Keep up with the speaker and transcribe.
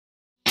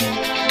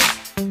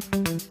Hi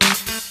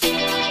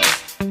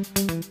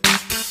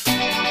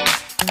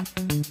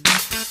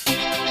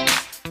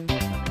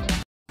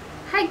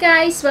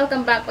guys!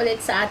 Welcome back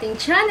ulit sa ating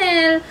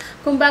channel!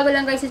 Kung bago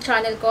lang kayo sa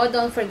channel ko,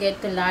 don't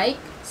forget to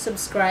like,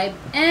 subscribe,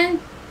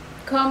 and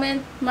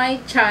comment my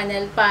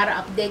channel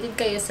para updated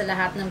kayo sa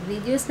lahat ng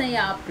videos na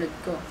i-upload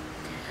ko.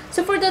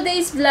 So for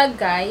today's vlog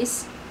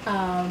guys,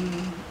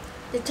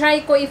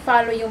 try ko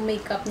i-follow yung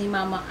makeup ni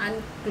Mama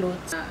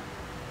Clutz,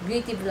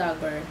 beauty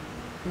vlogger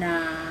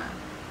na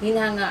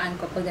hinahangaan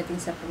ko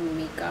pagdating sa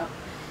pag-makeup.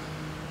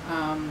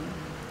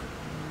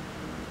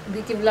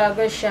 Beauty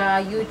vlogger siya,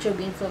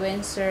 YouTube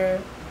influencer,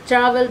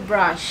 travel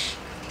brush.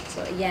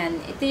 So, ayan.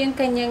 Ito yung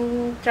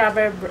kanyang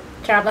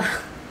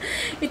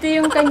ito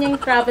yung kanyang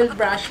travel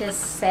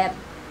brushes set.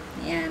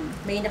 Ayan.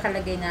 May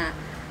nakalagay na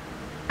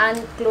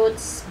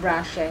Clutz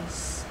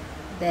brushes.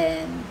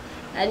 Then,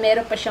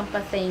 meron pa siyang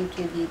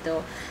pa-thank you dito.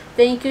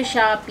 Thank you,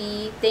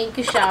 Shopee.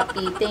 Thank you,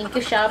 Shopee. Thank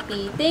you,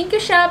 Shopee. Thank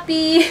you,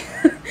 Shopee.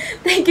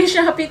 Thank you,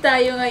 Shopee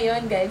tayo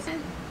ngayon, guys.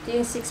 Ito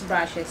yung 6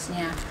 brushes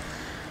niya.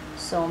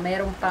 So,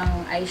 meron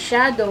pang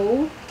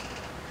eyeshadow,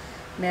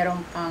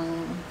 meron pang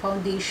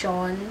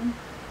foundation,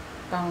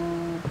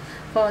 pang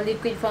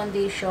liquid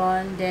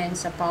foundation, then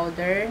sa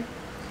powder,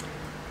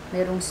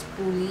 merong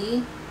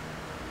spoolie,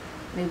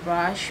 may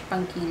brush,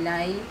 pang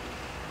kilay,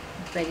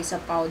 pwede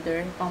sa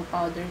powder, pang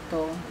powder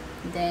to,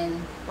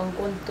 then pang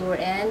contour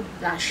and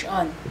blush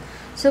on.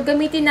 So,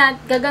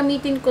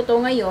 gagamitin ko to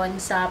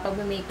ngayon sa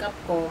pag-makeup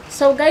ko.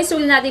 So, guys,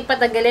 huwag natin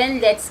patagalin.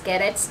 Let's get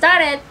it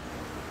started!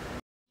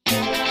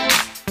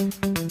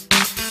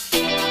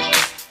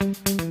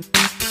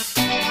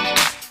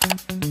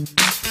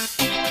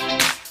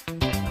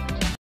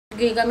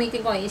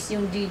 Gagamitin ko is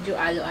yung Gijo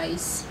Aloe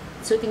Eyes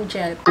Soothing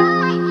Gel.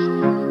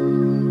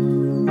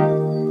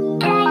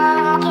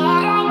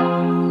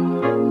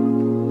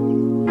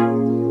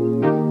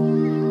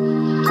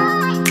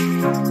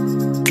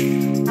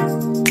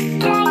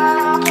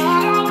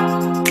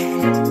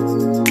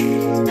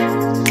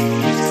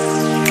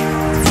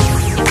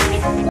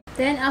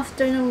 Then,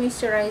 after ng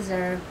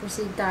moisturizer,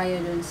 proceed tayo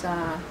dun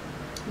sa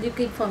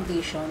liquid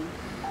foundation.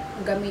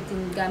 Ang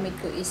gamit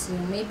ko is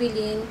yung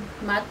Maybelline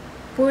Matte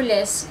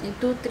Poreless in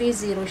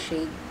 230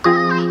 shade.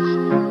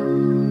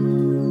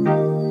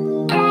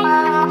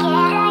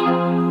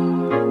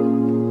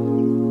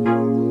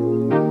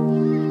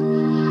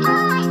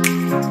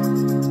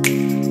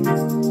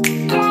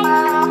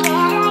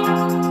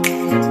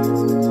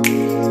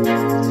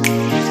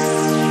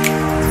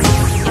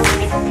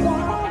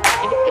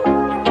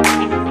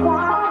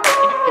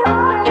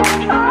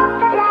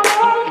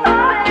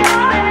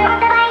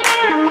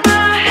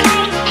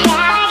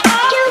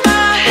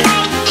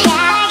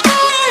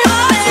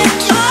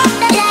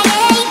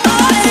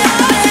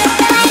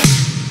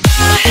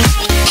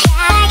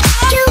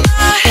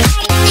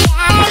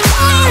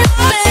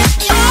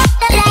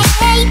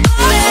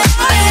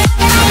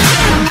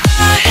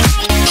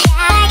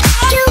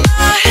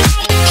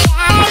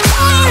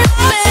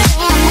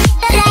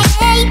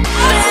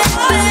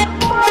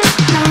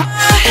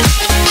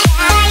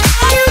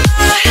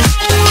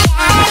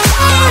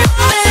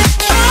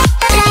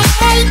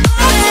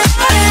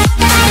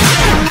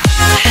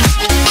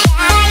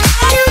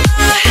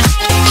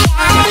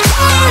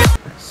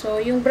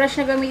 Yung brush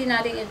na gamitin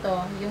natin ito,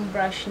 yung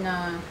brush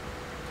na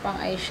pang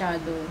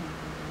eyeshadow.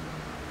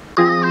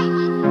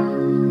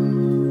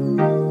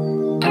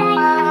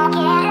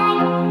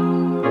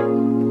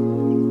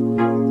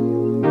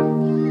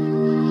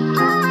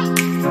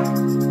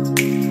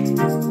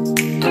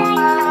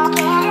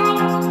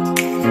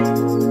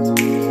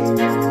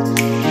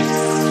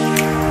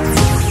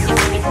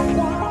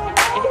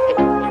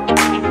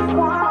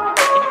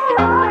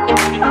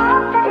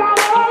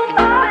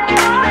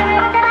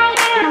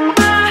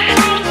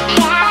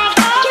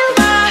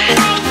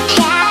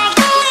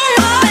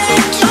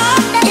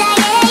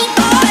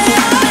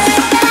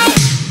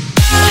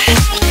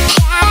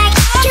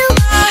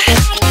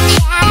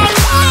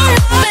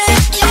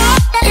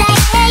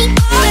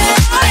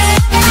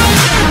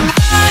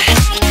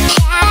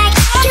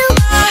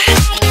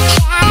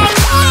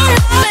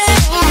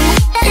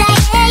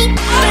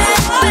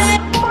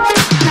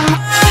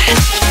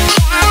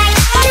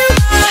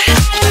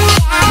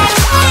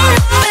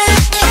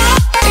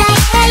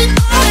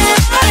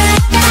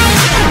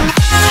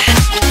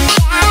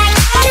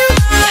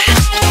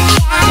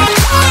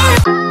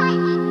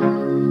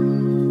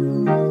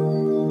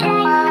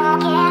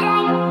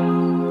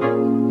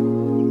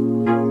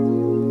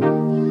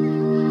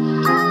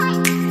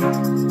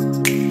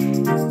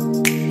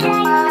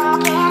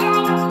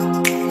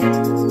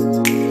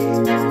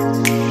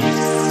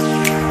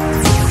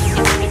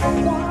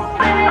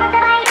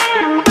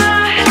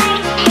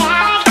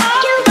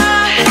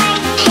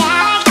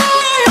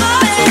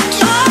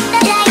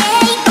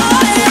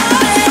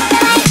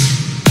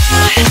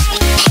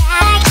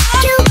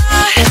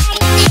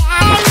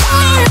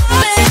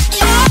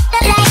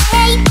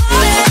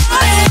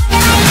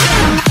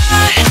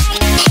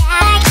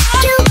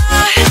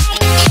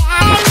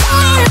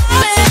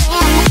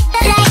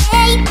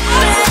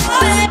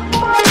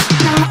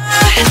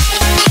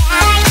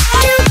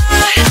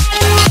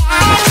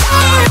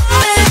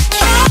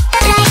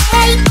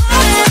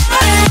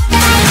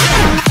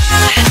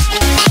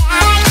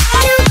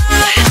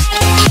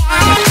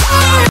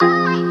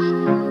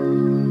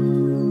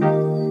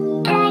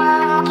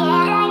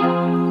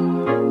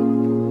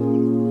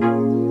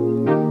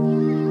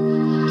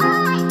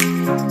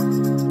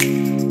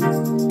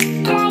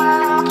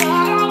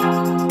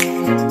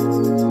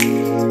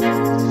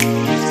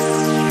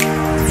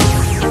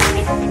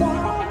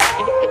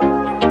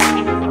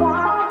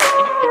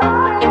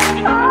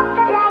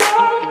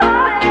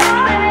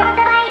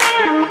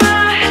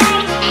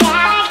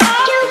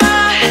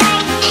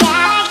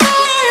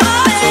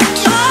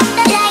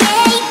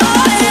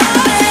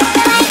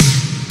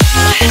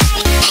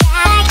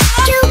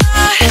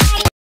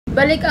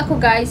 Babalik ako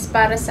guys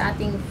para sa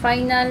ating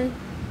final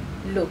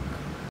look.